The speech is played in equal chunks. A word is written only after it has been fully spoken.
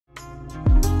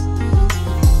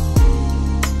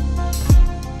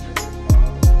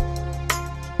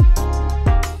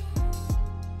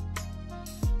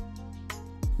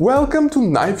Welcome to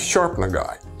Knife Sharpener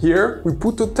Guy. Here we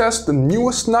put to test the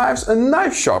newest knives and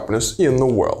knife sharpeners in the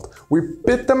world. We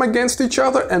pit them against each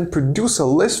other and produce a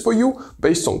list for you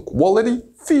based on quality,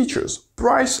 features,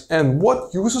 price and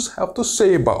what users have to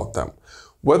say about them.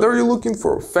 Whether you're looking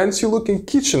for a fancy looking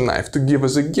kitchen knife to give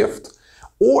as a gift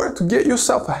or to get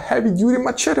yourself a heavy duty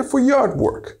machete for yard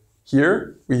work,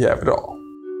 here we have it all.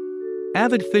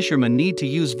 Avid fishermen need to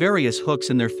use various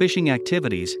hooks in their fishing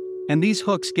activities, and these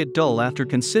hooks get dull after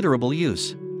considerable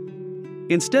use.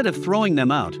 Instead of throwing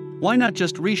them out, why not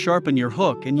just resharpen your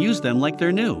hook and use them like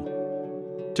they're new?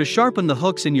 To sharpen the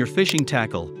hooks in your fishing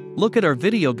tackle, look at our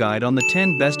video guide on the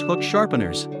 10 best hook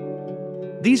sharpeners.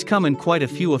 These come in quite a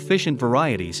few efficient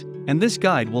varieties, and this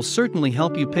guide will certainly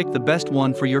help you pick the best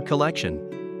one for your collection.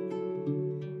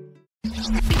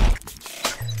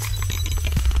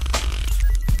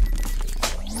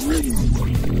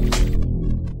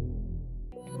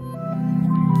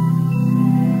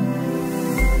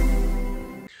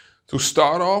 To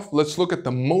start off, let's look at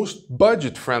the most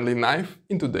budget-friendly knife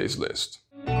in today's list.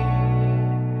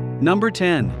 Number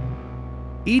 10.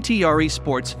 ETRE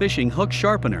Sports Fishing Hook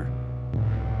Sharpener.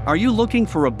 Are you looking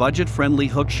for a budget-friendly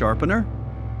hook sharpener?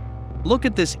 Look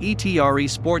at this ETRE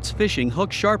Sports Fishing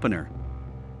Hook Sharpener.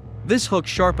 This hook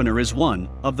sharpener is one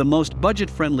of the most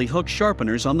budget-friendly hook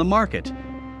sharpeners on the market.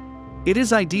 It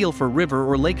is ideal for river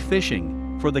or lake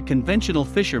fishing, for the conventional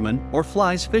fisherman or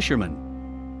flies fisherman.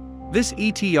 This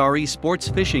ETRE Sports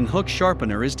Fishing Hook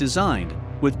Sharpener is designed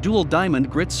with dual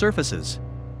diamond grit surfaces.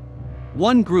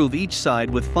 One groove each side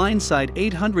with fine side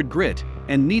 800 grit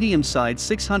and medium side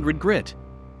 600 grit.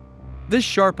 This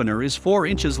sharpener is 4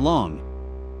 inches long.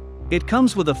 It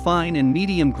comes with a fine and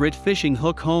medium grit fishing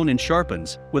hook hone and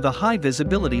sharpens with a high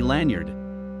visibility lanyard.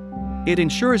 It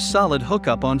ensures solid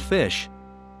hookup on fish.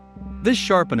 This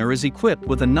sharpener is equipped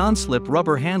with a non-slip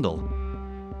rubber handle.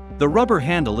 The rubber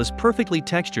handle is perfectly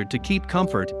textured to keep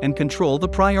comfort and control the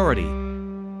priority.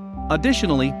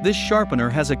 Additionally, this sharpener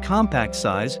has a compact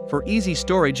size for easy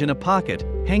storage in a pocket,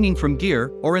 hanging from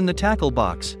gear, or in the tackle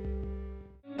box.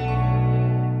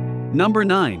 Number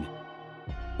 9.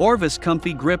 Orvis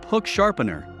Comfy Grip Hook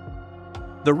Sharpener.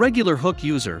 The regular hook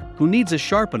user who needs a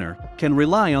sharpener can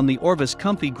rely on the Orvis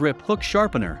Comfy Grip Hook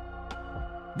Sharpener.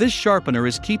 This sharpener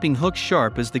is keeping hooks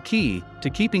sharp is the key to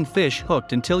keeping fish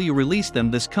hooked until you release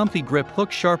them. This comfy grip hook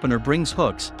sharpener brings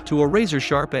hooks to a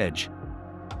razor-sharp edge.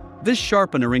 This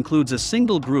sharpener includes a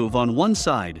single groove on one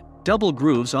side, double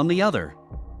grooves on the other.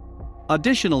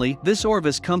 Additionally, this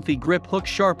Orvis Comfy Grip Hook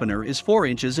Sharpener is 4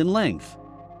 inches in length.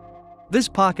 This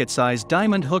pocket-sized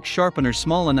diamond hook sharpener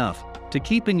small enough to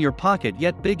keep in your pocket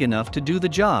yet big enough to do the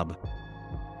job.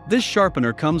 This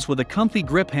sharpener comes with a comfy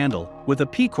grip handle with a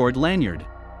P-cord lanyard.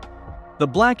 The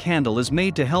black handle is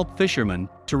made to help fishermen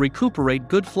to recuperate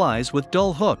good flies with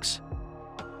dull hooks.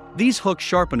 These hook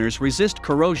sharpeners resist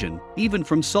corrosion, even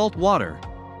from salt water.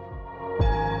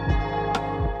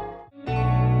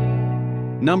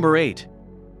 Number 8.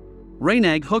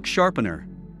 RAYNAG Hook Sharpener.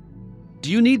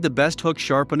 Do you need the best hook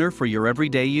sharpener for your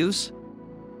everyday use?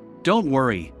 Don't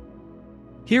worry.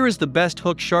 Here is the best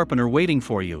hook sharpener waiting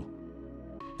for you.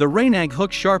 The RAYNAG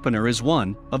Hook Sharpener is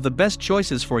one of the best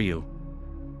choices for you.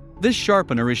 This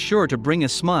sharpener is sure to bring a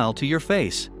smile to your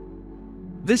face.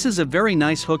 This is a very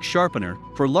nice hook sharpener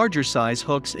for larger size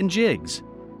hooks and jigs.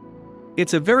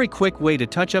 It's a very quick way to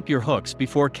touch up your hooks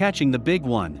before catching the big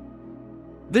one.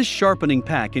 This sharpening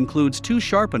pack includes 2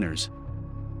 sharpeners.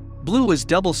 Blue is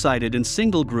double-sided and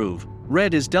single groove,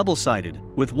 red is double-sided,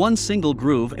 with 1 single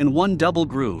groove and 1 double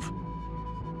groove.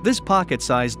 This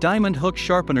pocket-sized diamond hook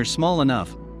sharpener small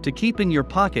enough to keep in your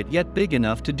pocket yet big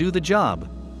enough to do the job.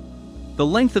 The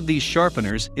length of these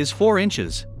sharpeners is 4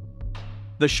 inches.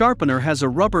 The sharpener has a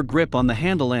rubber grip on the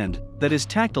handle end that is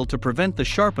tactile to prevent the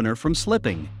sharpener from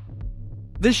slipping.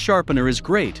 This sharpener is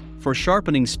great for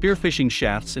sharpening spearfishing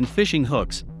shafts and fishing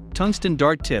hooks, tungsten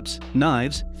dart tips,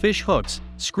 knives, fish hooks,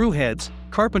 screw heads,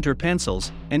 carpenter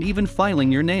pencils, and even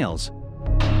filing your nails.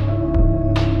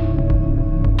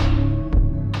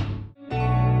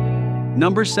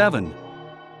 Number 7.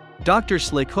 Dr.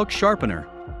 Slick Hook Sharpener.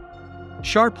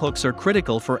 Sharp hooks are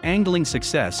critical for angling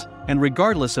success, and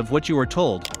regardless of what you are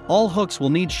told, all hooks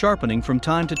will need sharpening from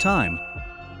time to time.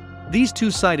 These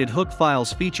 2-sided hook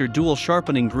files feature dual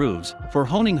sharpening grooves for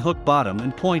honing hook bottom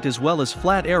and point as well as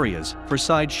flat areas for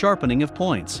side sharpening of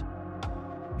points.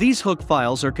 These hook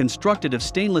files are constructed of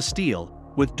stainless steel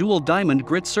with dual diamond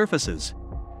grit surfaces.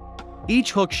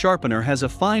 Each hook sharpener has a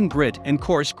fine grit and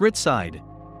coarse grit side.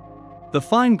 The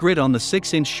fine grit on the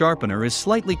 6-inch sharpener is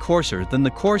slightly coarser than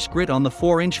the coarse grit on the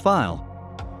 4-inch file.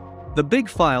 The big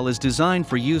file is designed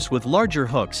for use with larger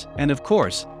hooks and, of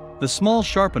course, the small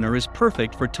sharpener is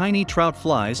perfect for tiny trout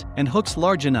flies and hooks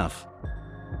large enough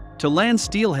to land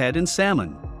steelhead and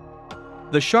salmon.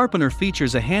 The sharpener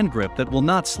features a hand grip that will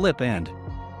not slip and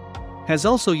has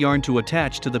also yarn to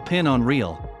attach to the pin on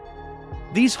reel.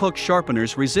 These hook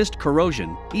sharpeners resist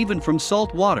corrosion, even from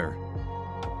salt water.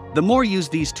 The more use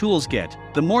these tools get,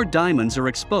 the more diamonds are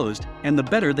exposed and the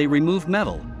better they remove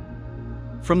metal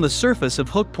from the surface of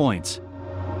hook points.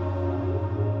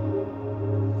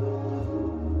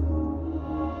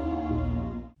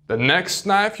 The next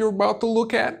knife you're about to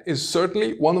look at is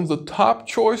certainly one of the top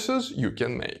choices you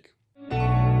can make.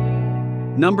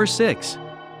 Number 6.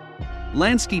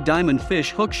 Lansky Diamond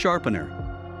Fish Hook Sharpener.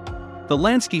 The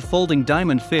Lansky Folding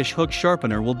Diamond Fish Hook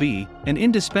Sharpener will be an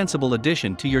indispensable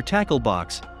addition to your tackle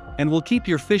box and will keep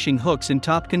your fishing hooks in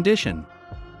top condition.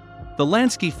 The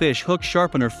Lansky Fish Hook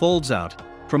Sharpener folds out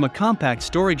from a compact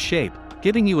storage shape,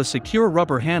 giving you a secure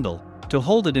rubber handle to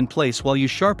hold it in place while you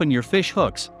sharpen your fish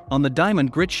hooks on the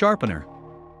Diamond Grit Sharpener.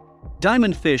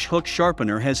 Diamond Fish Hook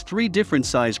Sharpener has 3 different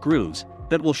size grooves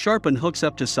that will sharpen hooks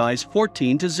up to size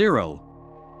 14 to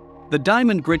 0. The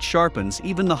Diamond Grit sharpens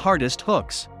even the hardest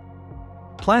hooks.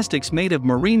 Plastics made of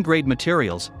marine-grade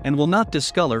materials and will not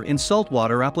discolor in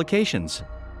saltwater applications.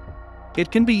 It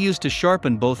can be used to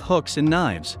sharpen both hooks and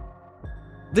knives.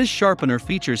 This sharpener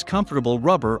features comfortable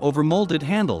rubber over molded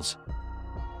handles.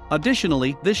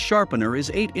 Additionally, this sharpener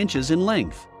is 8 inches in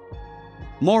length.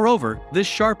 Moreover, this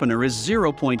sharpener is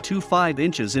 0.25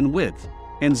 inches in width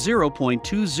and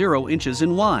 0.20 inches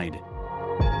in wide.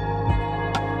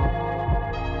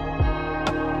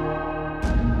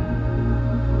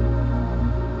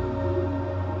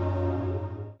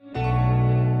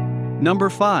 Number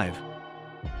 5.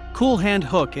 Cool Hand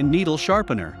Hook and Needle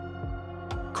Sharpener.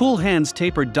 Cool Hand's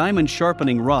tapered diamond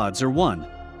sharpening rods are one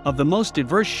of the most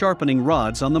diverse sharpening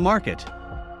rods on the market.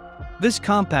 This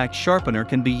compact sharpener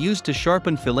can be used to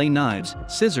sharpen fillet knives,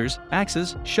 scissors,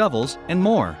 axes, shovels, and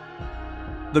more.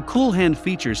 The Cool Hand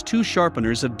features 2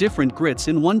 sharpeners of different grits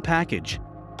in one package.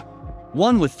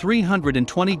 One with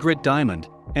 320 grit diamond,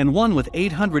 and one with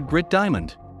 800 grit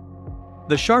diamond.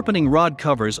 The sharpening rod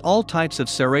covers all types of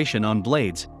serration on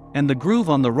blades, and the groove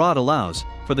on the rod allows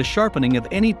for the sharpening of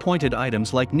any pointed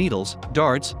items like needles,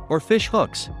 darts, or fish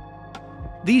hooks.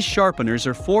 These sharpeners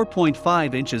are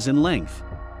 4.5 inches in length.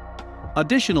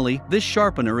 Additionally, this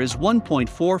sharpener is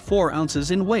 1.44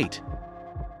 ounces in weight.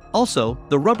 Also,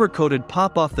 the rubber-coated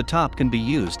pop off the top can be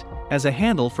used as a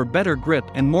handle for better grip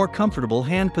and more comfortable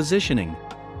hand positioning.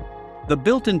 The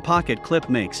built-in pocket clip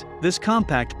makes this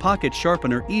compact pocket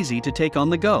sharpener easy to take on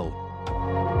the go.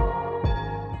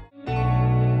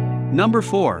 Number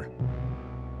 4.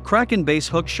 Kraken Base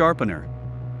Hook Sharpener.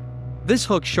 This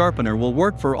hook sharpener will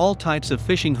work for all types of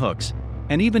fishing hooks,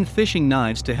 and even fishing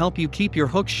knives to help you keep your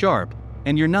hooks sharp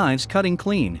and your knives cutting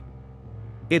clean.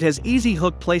 It has easy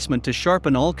hook placement to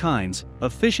sharpen all kinds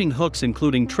of fishing hooks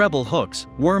including treble hooks,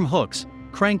 worm hooks,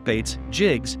 crankbaits,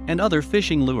 jigs, and other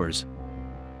fishing lures.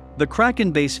 The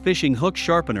Kraken Base Fishing Hook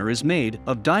Sharpener is made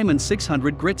of diamond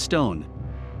 600 grit stone.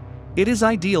 It is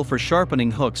ideal for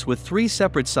sharpening hooks with 3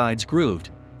 separate sides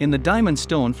grooved in the diamond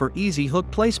stone for easy hook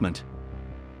placement.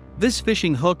 This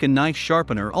fishing hook and knife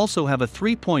sharpener also have a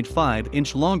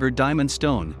 3.5-inch longer diamond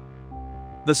stone.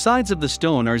 The sides of the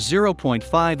stone are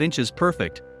 0.5 inches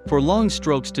perfect for long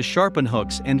strokes to sharpen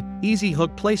hooks and easy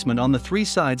hook placement on the 3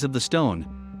 sides of the stone.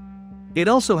 It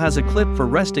also has a clip for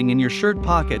resting in your shirt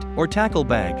pocket or tackle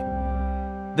bag.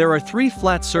 There are 3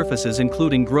 flat surfaces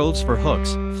including grooves for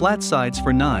hooks, flat sides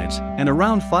for knives, and a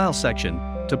round file section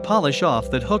to polish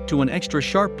off that hook to an extra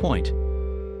sharp point.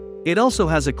 It also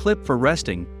has a clip for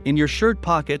resting in your shirt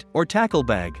pocket or tackle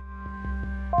bag.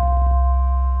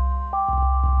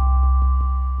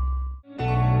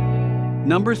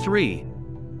 Number 3.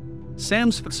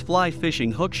 SAMSFX Fly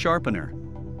Fishing Hook Sharpener.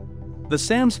 The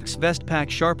SAMSFX Vest Pack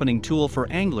Sharpening Tool for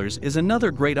anglers is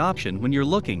another great option when you're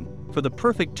looking for the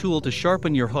perfect tool to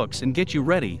sharpen your hooks and get you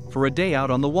ready for a day out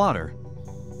on the water.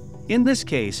 In this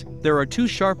case, there are 2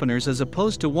 sharpeners as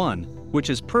opposed to 1, which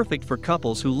is perfect for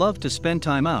couples who love to spend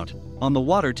time out on the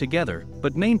water together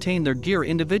but maintain their gear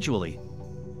individually.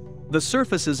 The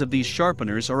surfaces of these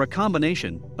sharpeners are a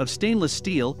combination of stainless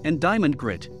steel and diamond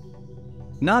grit.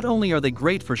 Not only are they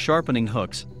great for sharpening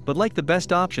hooks, but like the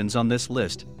best options on this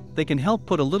list, they can help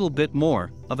put a little bit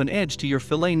more of an edge to your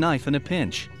fillet knife in a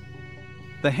pinch.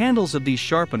 The handles of these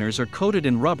sharpeners are coated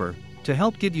in rubber to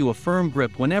help give you a firm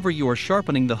grip whenever you are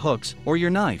sharpening the hooks or your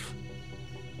knife.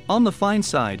 On the fine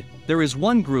side, there is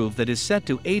one groove that is set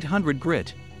to 800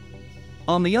 grit.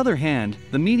 On the other hand,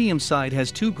 the medium side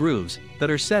has 2 grooves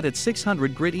that are set at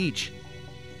 600 grit each.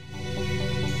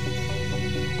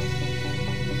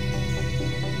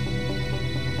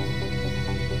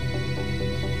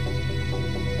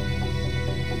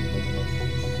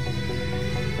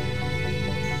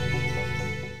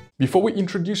 Before we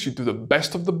introduce you to the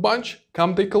best of the bunch,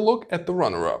 come take a look at the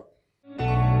runner-up.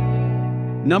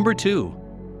 Number 2.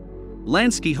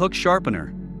 Lansky Hook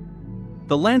Sharpener.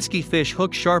 The Lansky Fish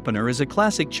Hook Sharpener is a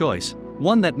classic choice,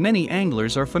 one that many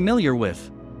anglers are familiar with.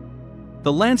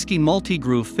 The Lansky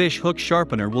multi-groove fish hook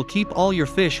sharpener will keep all your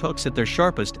fish hooks at their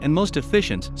sharpest and most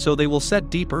efficient, so they will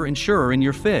set deeper and surer in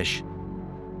your fish.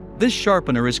 This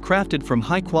sharpener is crafted from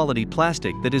high-quality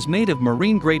plastic that is made of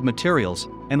marine-grade materials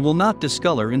and will not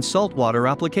discolor in saltwater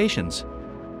applications.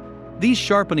 These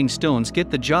sharpening stones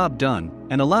get the job done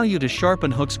and allow you to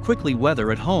sharpen hooks quickly, whether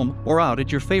at home or out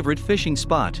at your favorite fishing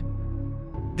spot.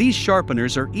 These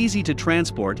sharpeners are easy to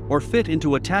transport or fit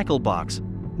into a tackle box,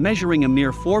 measuring a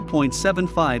mere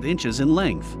 4.75 inches in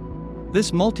length.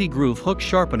 This multi-groove hook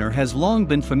sharpener has long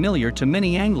been familiar to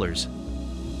many anglers.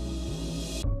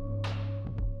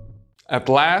 At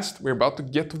last, we're about to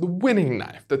get to the winning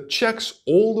knife that checks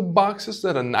all the boxes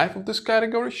that a knife of this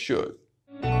category should.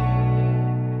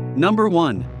 Number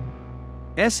 1.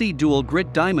 SE Dual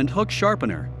Grit Diamond Hook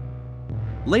Sharpener.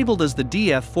 Labeled as the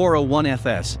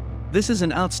DF401FS, this is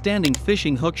an outstanding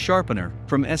fishing hook sharpener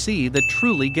from SE that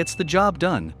truly gets the job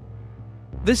done.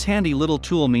 This handy little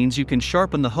tool means you can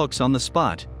sharpen the hooks on the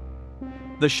spot.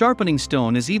 The sharpening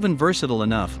stone is even versatile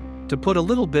enough to put a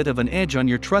little bit of an edge on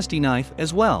your trusty knife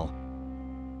as well.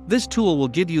 This tool will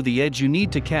give you the edge you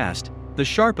need to cast the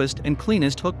sharpest and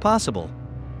cleanest hook possible.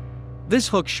 This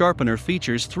hook sharpener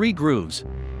features 3 grooves.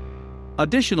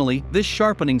 Additionally, this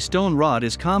sharpening stone rod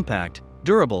is compact,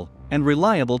 durable, and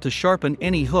reliable to sharpen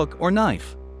any hook or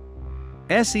knife.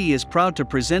 SE is proud to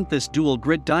present this dual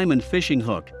grit diamond fishing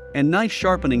hook and knife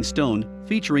sharpening stone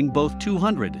featuring both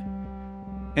 200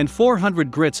 and 400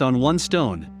 grits on one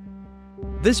stone.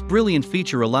 This brilliant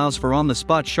feature allows for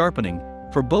on-the-spot sharpening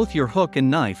for both your hook and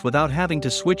knife without having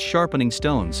to switch sharpening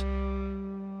stones.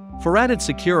 For added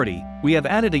security, we have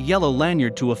added a yellow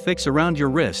lanyard to affix around your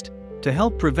wrist to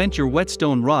help prevent your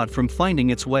whetstone rod from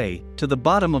finding its way to the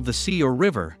bottom of the sea or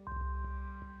river.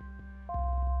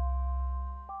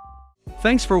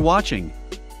 Thanks for watching.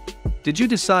 Did you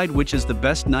decide which is the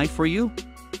best knife for you?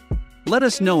 Let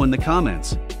us know in the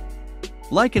comments.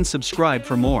 Like and subscribe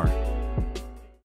for more.